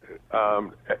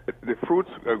 the fruits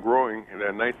are growing and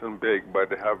they're nice and big, but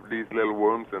they have these little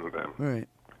worms in them. Right.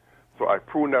 So I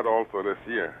pruned that also this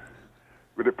year.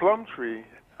 With the plum tree,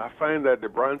 I find that the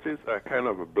branches are kind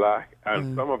of black,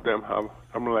 and some of them have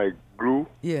something like glue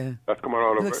that's coming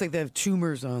out of it. It looks like they have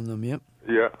tumors on them, yep.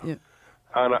 Yeah.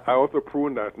 And I also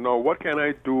pruned that. Now, what can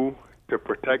I do to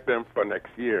protect them for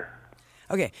next year?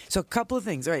 Okay, so a couple of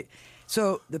things. All right.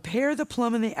 So the pear, the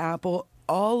plum, and the apple,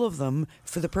 all of them,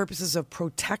 for the purposes of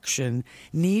protection,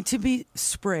 need to be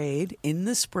sprayed in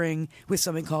the spring with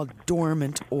something called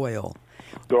dormant oil.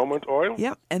 Dormant oil?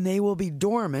 Yep, and they will be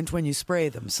dormant when you spray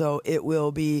them. So it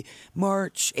will be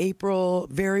March, April,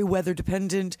 very weather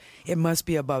dependent. It must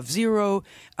be above zero.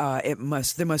 There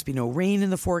must be no rain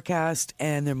in the forecast,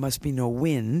 and there must be no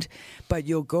wind. But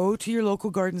you'll go to your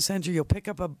local garden center. You'll pick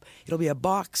up it'll be a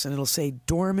box, and it'll say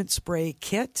dormant spray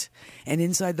kit. And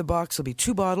inside the box will be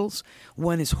 2 bottles.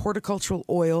 One is horticultural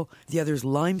oil. The other is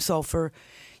lime sulfur.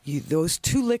 Those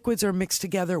 2 liquids are mixed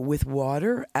together with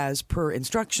water as per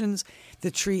instructions.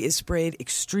 The tree is sprayed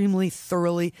extremely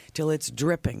thoroughly till it's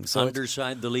dripping. So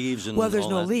underside the leaves and there's all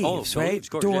no that. leaves, right? Leaves,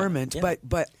 course, dormant, yeah.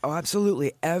 but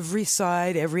absolutely every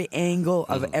side, every angle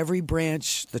of every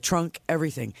branch, the trunk,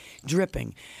 everything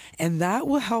dripping, and that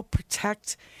will help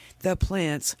protect the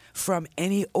plants from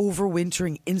any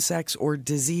overwintering insects or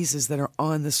diseases that are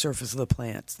on the surface of the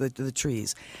plants, the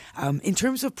trees. In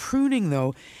terms of pruning,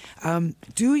 though,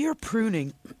 do your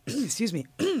pruning, excuse me,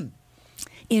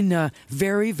 in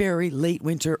very, very late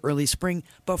winter, early spring,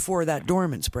 before that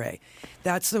dormant spray.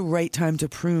 That's the right time to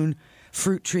prune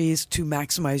fruit trees to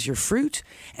maximize your fruit,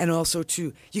 and also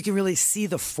you can really see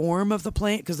the form of the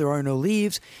plant because there are no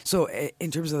leaves. So in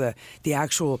terms of the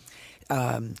actual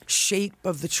shape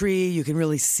of the tree, you can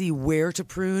really see where to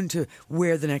prune to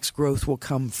where the next growth will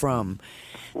come from.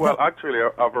 Well, actually,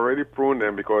 I've already pruned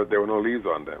them because there were no leaves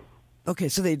on them. Okay,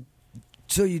 so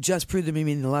you just pruned them, you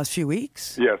mean in the last few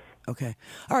weeks? Yes. Okay.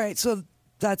 All right, so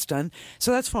that's done.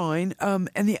 So that's fine. And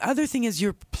the other thing is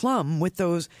your plum with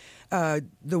those,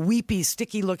 the weepy,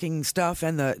 sticky-looking stuff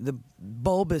and the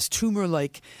bulbous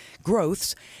tumor-like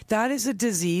growths, that is a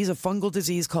disease, a fungal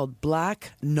disease called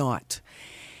black knot.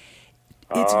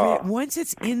 Once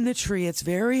it's in the tree, it's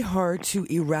very hard to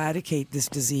eradicate this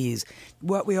disease.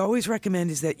 What we always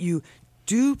recommend is that you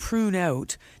do prune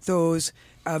out those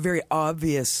very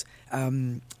obvious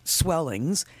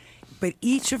swellings, but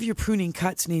each of your pruning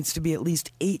cuts needs to be at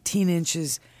least 18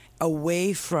 inches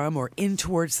away from or in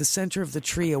towards the center of the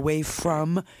tree, away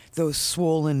from those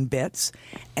swollen bits.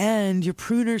 And your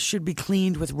pruners should be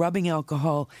cleaned with rubbing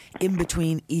alcohol in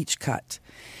between each cut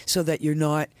so that you're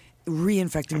not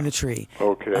reinfecting the tree.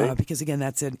 Okay. Because again,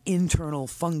 that's an internal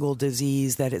fungal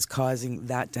disease that is causing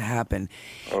that to happen.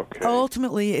 Okay.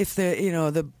 Ultimately, if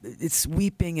it's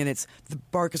weeping and the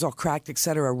bark is all cracked,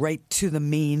 etc., right to the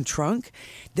main trunk,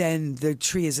 then the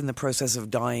tree is in the process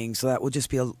of dying. So that will just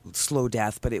be a slow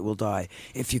death, but it will die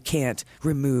if you can't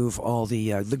remove all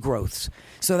the growths.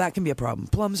 So that can be a problem.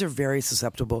 Plums are very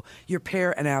susceptible. Your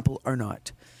pear and apple are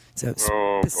not. So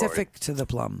specific to the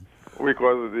plum.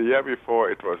 Because the year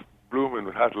before it was blooming,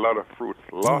 it had a lot of fruits,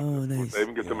 Nice. I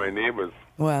even get to my neighbors.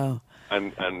 Wow.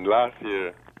 And last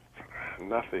year,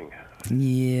 nothing.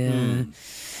 Yeah.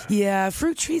 Yeah,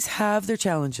 fruit trees have their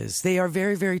challenges. They are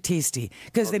very, very tasty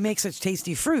because they make such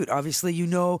tasty fruit. Obviously, you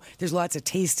know there's lots of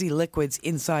tasty liquids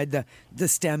inside the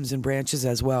stems and branches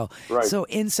as well. Right. So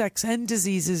insects and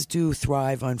diseases do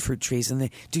thrive on fruit trees, and they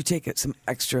do take some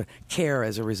extra care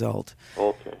as a result.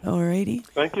 Okay. All righty.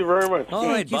 Thank you very much. All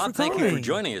right, you Bob, for thank you for calling.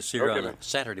 joining us here on a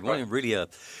Saturday morning. Really a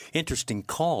interesting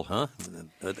call, huh?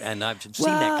 And I've seen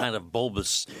that kind of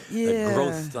bulbous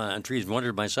growth on trees.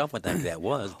 Wondered myself what that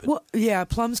was. But. Well, yeah,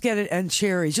 plums get it, and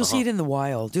cherries. You'll see it in the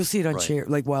wild. You'll see it on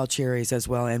like wild cherries as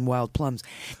well, and wild plums.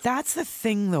 That's the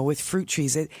thing, though, with fruit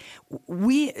trees.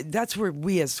 That's where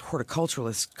we as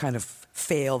horticulturalists kind of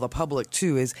fail the public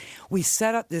too. Is we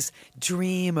set up this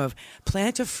dream of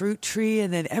plant a fruit tree,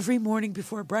 and then every morning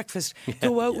before breakfast,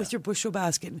 go out with your bushel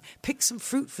basket and pick some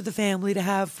fruit for the family to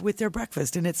have with their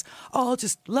breakfast, and it's all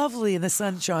just lovely, and the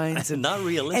sun shines, and not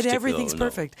realistic, and everything's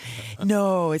perfect.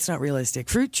 No, it's not realistic.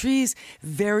 Fruit trees,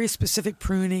 very specific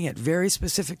pruning at very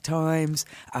specific times.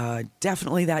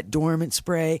 Definitely that dormant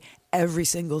spray every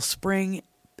single spring,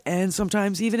 and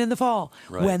sometimes even in the fall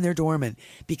when they're dormant,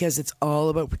 because it's all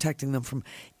about protecting them from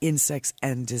insects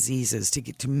and diseases to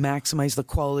maximize the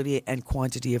quality and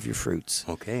quantity of your fruits.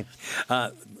 Okay.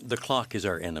 The clock is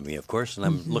our enemy, of course, and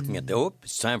I'm looking at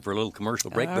it's time for a little commercial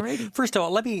break. Alrighty. But first of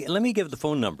all, let me give the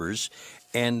phone numbers,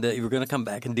 and we're going to come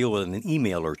back and deal with an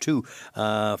email or two.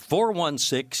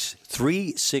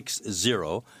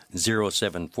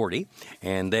 416-360-0740,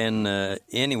 and then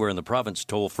anywhere in the province,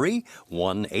 toll free,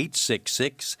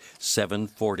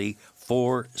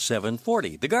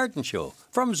 1-866-740-4740. The Garden Show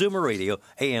from Zoomer Radio,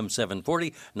 AM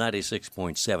 740,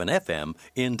 96.7 FM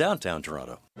in downtown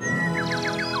Toronto.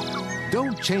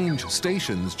 Don't change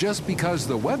stations just because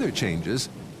the weather changes.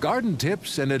 Garden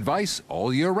tips and advice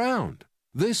all year round.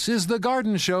 This is The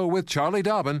Garden Show with Charlie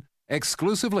Dobbin,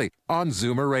 exclusively on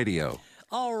Zoomer Radio.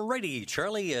 Alrighty,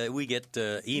 Charlie, we get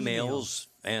emails,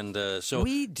 and so...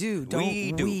 We do, don't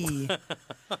we?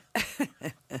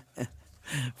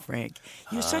 Frank,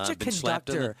 you're such a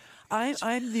conductor.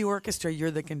 I'm the orchestra,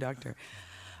 you're the conductor.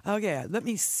 Okay, let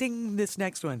me sing this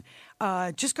next one.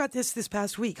 Just got this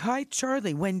past week. Hi,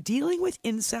 Charlie. When dealing with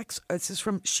insects, this is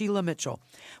from Sheila Mitchell.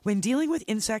 When dealing with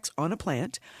insects on a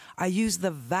plant, I use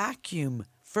the vacuum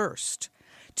first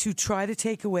to try to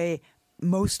take away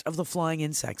most of the flying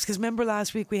insects. Because remember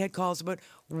last week we had calls about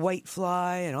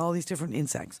whitefly and all these different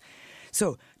insects.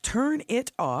 So turn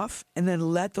it off and then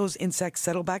let those insects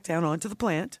settle back down onto the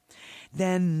plant.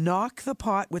 Then knock the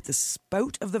pot with the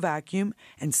spout of the vacuum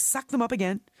and suck them up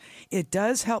again. It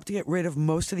does help to get rid of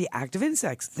most of the active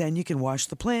insects. Then you can wash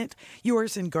the plant.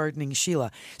 Yours in Gardening,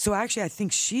 Sheila. So actually, I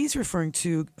think she's referring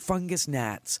to fungus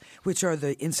gnats, which are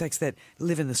the insects that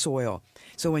live in the soil.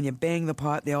 So when you bang the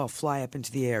pot, they all fly up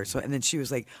into the air. So, and then she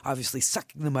was like, obviously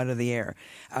sucking them out of the air.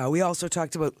 We also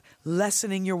talked about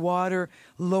lessening your water,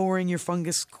 lowering your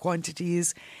fungus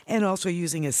quantities, and also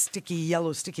using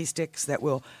yellow sticky sticks that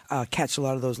will catch a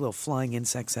lot of those little flying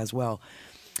insects as well.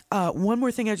 One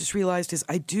more thing I just realized is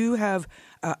I do have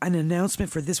an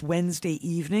announcement for this Wednesday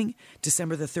evening,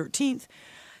 December the 13th.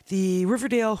 The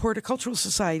Riverdale Horticultural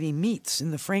Society meets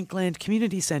in the Frankland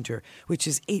Community Centre, which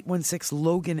is 816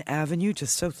 Logan Avenue,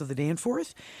 just south of the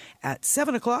Danforth, at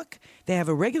 7 o'clock. They have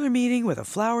a regular meeting with a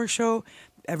flower show.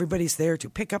 Everybody's there to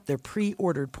pick up their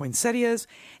pre-ordered poinsettias,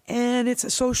 and it's a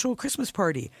social Christmas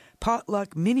party,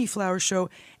 potluck, mini flower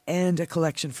show, and a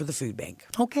collection for the food bank.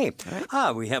 Okay.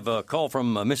 Right. We have a call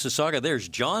from Mississauga. There's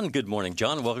John. Good morning,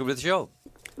 John. Welcome to the show.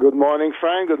 Good morning,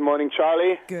 Frank. Good morning,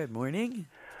 Charlie. Good morning.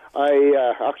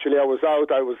 I was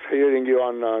out. I was hearing you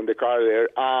on the car there.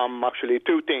 Actually,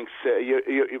 two things.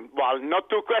 Well, not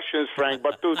two questions, Frank,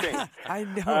 but two things. I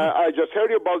know. I just heard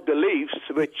you about the leaves,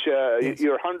 which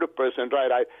you're 100%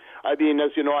 right. I've been,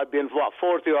 as you know, I've been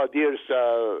 40 odd years,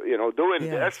 doing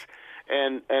this,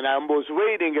 and I was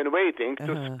waiting to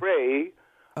spray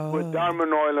with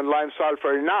Darman oil and lime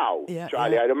sulfur now,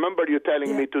 Charlie. I remember you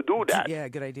telling me to do that. Yeah,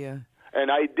 good idea. And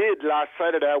I did last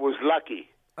Saturday. I was lucky.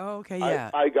 Oh, okay,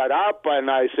 yeah. I got up and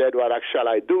I said, well, shall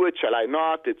I do it? Shall I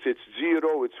not? It's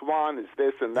 0, it's 1, it's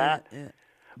this and that. Yeah.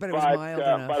 But it was mild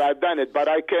enough. But I've done it. But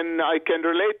I can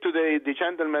relate to the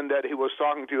gentleman that he was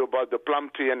talking to you about the plum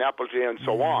tree and apple tree and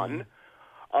so on.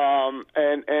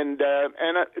 And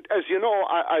as you know,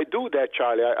 I do that,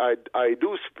 Charlie. I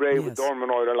do spray with Dorman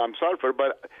oil and lime sulfur,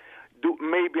 but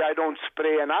maybe I don't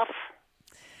spray enough.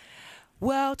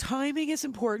 Well, timing is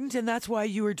important, and that's why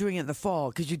you were doing it in the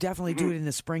fall, because you definitely do it in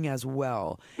the spring as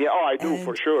well. Yeah, I do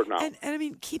for sure now. And I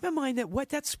mean, keep in mind that what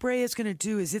that spray is going to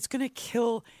do is it's going to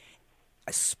kill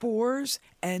spores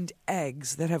and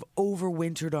eggs that have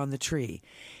overwintered on the tree.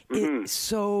 And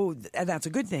that's a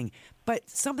good thing. But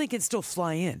something can still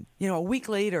fly in. A week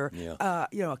later,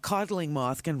 a codling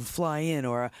moth can fly in,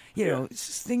 or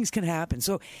things can happen.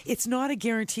 So it's not a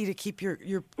guarantee to keep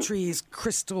your trees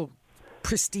crystal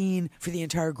pristine for the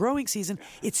entire growing season.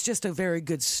 It's just a very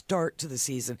good start to the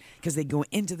season because they go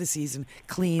into the season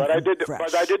clean But and I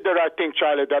fresh. did the right thing,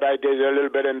 Charlie, that I did a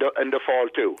little bit in the fall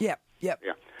too. Yep. Yeah.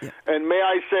 And may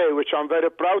I say, which I'm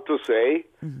very proud to say,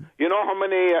 you know how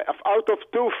many out of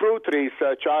 2 fruit trees,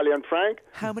 Charlie and Frank?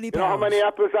 How many? You know how many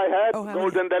apples I had? Oh, how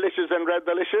Golden Delicious and Red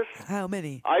Delicious. How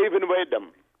many? I even weighed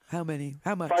them. How many?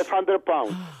 How much? 500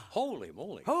 pounds. Holy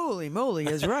moly! Holy moly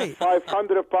is right.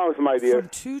 500 pounds, my dear. From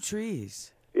 2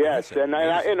 trees. Yes, and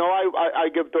I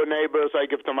give to neighbors, I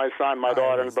give to my son, my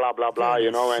daughter, and blah blah blah.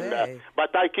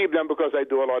 But I keep them because I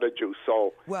do a lot of juice.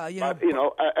 So,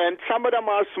 and some of them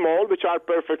are small, which are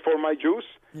perfect for my juice.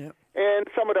 Yep. And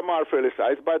some of them are fairly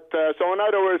sized. But so in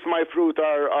other words, my fruit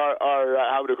are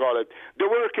how do you call it? The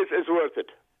work is worth it.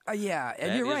 Yeah,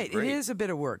 and That you're is right. great. It is a bit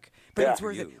of work, but it's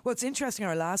worth it. Well, it's interesting.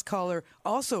 Our last caller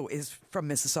also is from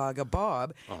Mississauga,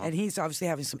 Bob, and he's obviously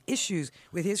having some issues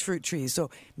with his fruit trees. So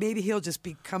maybe he'll just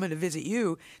be coming to visit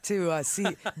you to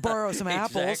borrow some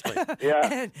apples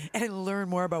and learn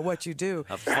more about what you do.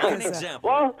 A fine example.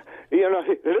 Well,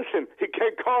 listen, he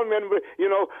can call me, and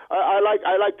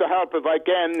I like to help if I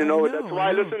can. That's why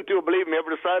I listen to you, believe me,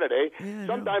 every Saturday. Yeah,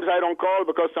 sometimes I don't call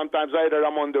because sometimes either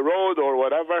I'm on the road or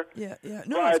whatever. Yeah.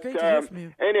 No, it's great to hear from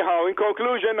you. Anyhow, in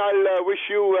conclusion, I'll wish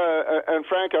you and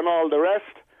Frank and all the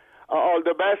rest all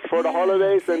the best for the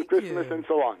holidays and Christmas and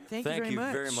so on. Thank you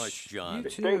very much, John. You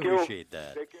too. Thank you. Appreciate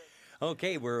that.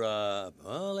 Okay, we're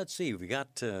let's see. We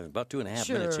got about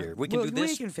 2.5 minutes here. We can do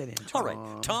this. We can fit in. All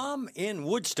right, Tom in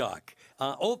Woodstock.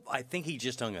 I think he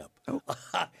just hung up. Oh.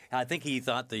 I think he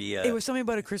thought it was something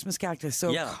about a Christmas cactus.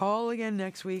 So call again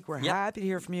next week. We're happy to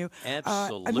hear from you.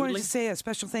 Absolutely. I wanted to say a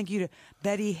special thank you to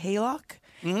Betty Haylock.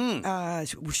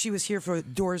 She was here for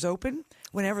Doors Open,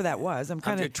 whenever that was. I'm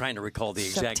trying to recall the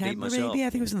exact date September, myself. maybe.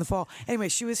 I think it was in the fall. Anyway,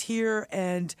 she was here,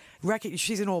 and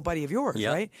she's an old buddy of yours,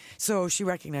 right? So she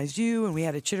recognized you, and we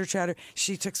had a chitter-chatter.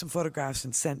 She took some photographs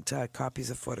and sent copies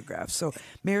of photographs. So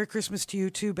Merry Christmas to you,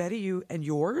 too, Betty, you and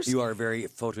yours. You are very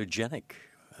photogenic,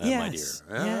 my dear.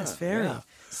 Yes, very. Yeah.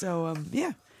 So,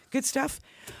 good stuff.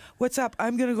 What's up?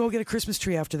 I'm going to go get a Christmas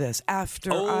tree after this. I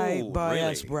buy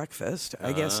us breakfast,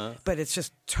 I guess. But it's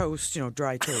just toast,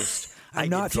 dry toast. I'm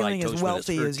not feeling as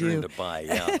wealthy as you. To buy.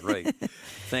 Yeah, right.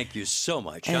 Thank you so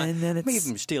much. And then maybe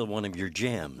even steal one of your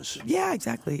jams. Yeah,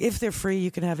 exactly. If they're free,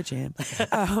 you can have a jam.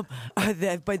 I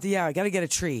got to get a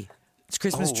tree. It's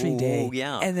Christmas tree day.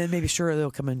 Yeah. And then maybe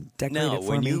they'll come and decorate it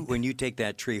for me. When you take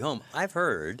that tree home, I've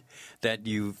heard that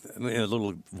a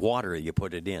little water you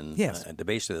put it in at the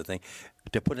base of the thing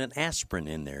to put an aspirin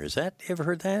in there. Is that, ever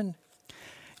heard that?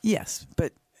 Yes,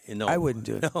 but I wouldn't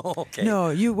do it. No, okay.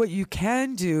 No, what you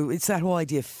can do, it's that whole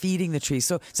idea of feeding the tree.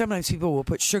 So sometimes people will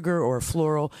put sugar or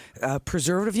floral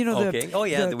preservative,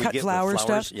 the cut flower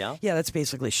stuff. Yeah, that's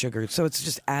basically sugar. So it's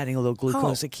just adding a little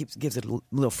glucose. It gives it a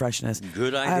little freshness.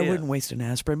 Good idea. I wouldn't waste an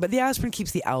aspirin, but the aspirin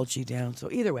keeps the algae down.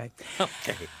 So either way.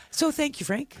 Okay. So thank you,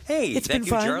 Frank. Hey, it's been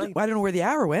fun. Charlie. I don't know where the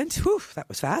hour went. Whew, that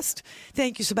was fast.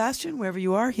 Thank you, Sebastian, wherever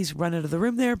you are. He's run out of the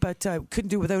room there, but couldn't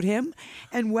do without him.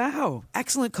 And wow,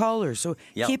 excellent callers. So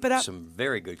keep it up. Some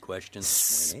very good questions.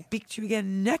 Speak to you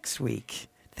again next week.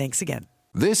 Thanks again.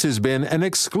 This has been an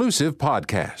exclusive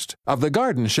podcast of The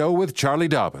Garden Show with Charlie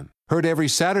Dobbin. Heard every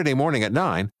Saturday morning at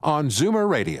 9 on Zoomer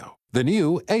Radio, the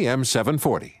new AM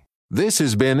 740. This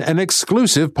has been an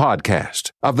exclusive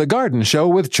podcast of The Garden Show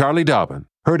with Charlie Dobbin.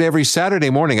 Heard every Saturday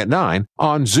morning at 9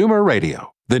 on Zoomer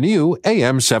Radio, the new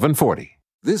AM 740.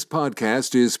 This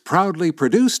podcast is proudly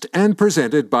produced and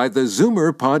presented by the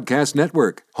Zoomer Podcast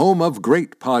Network, home of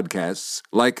great podcasts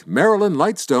like Marilyn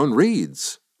Lightstone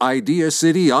Reads, Idea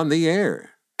City on the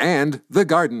Air, and The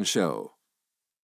Garden Show.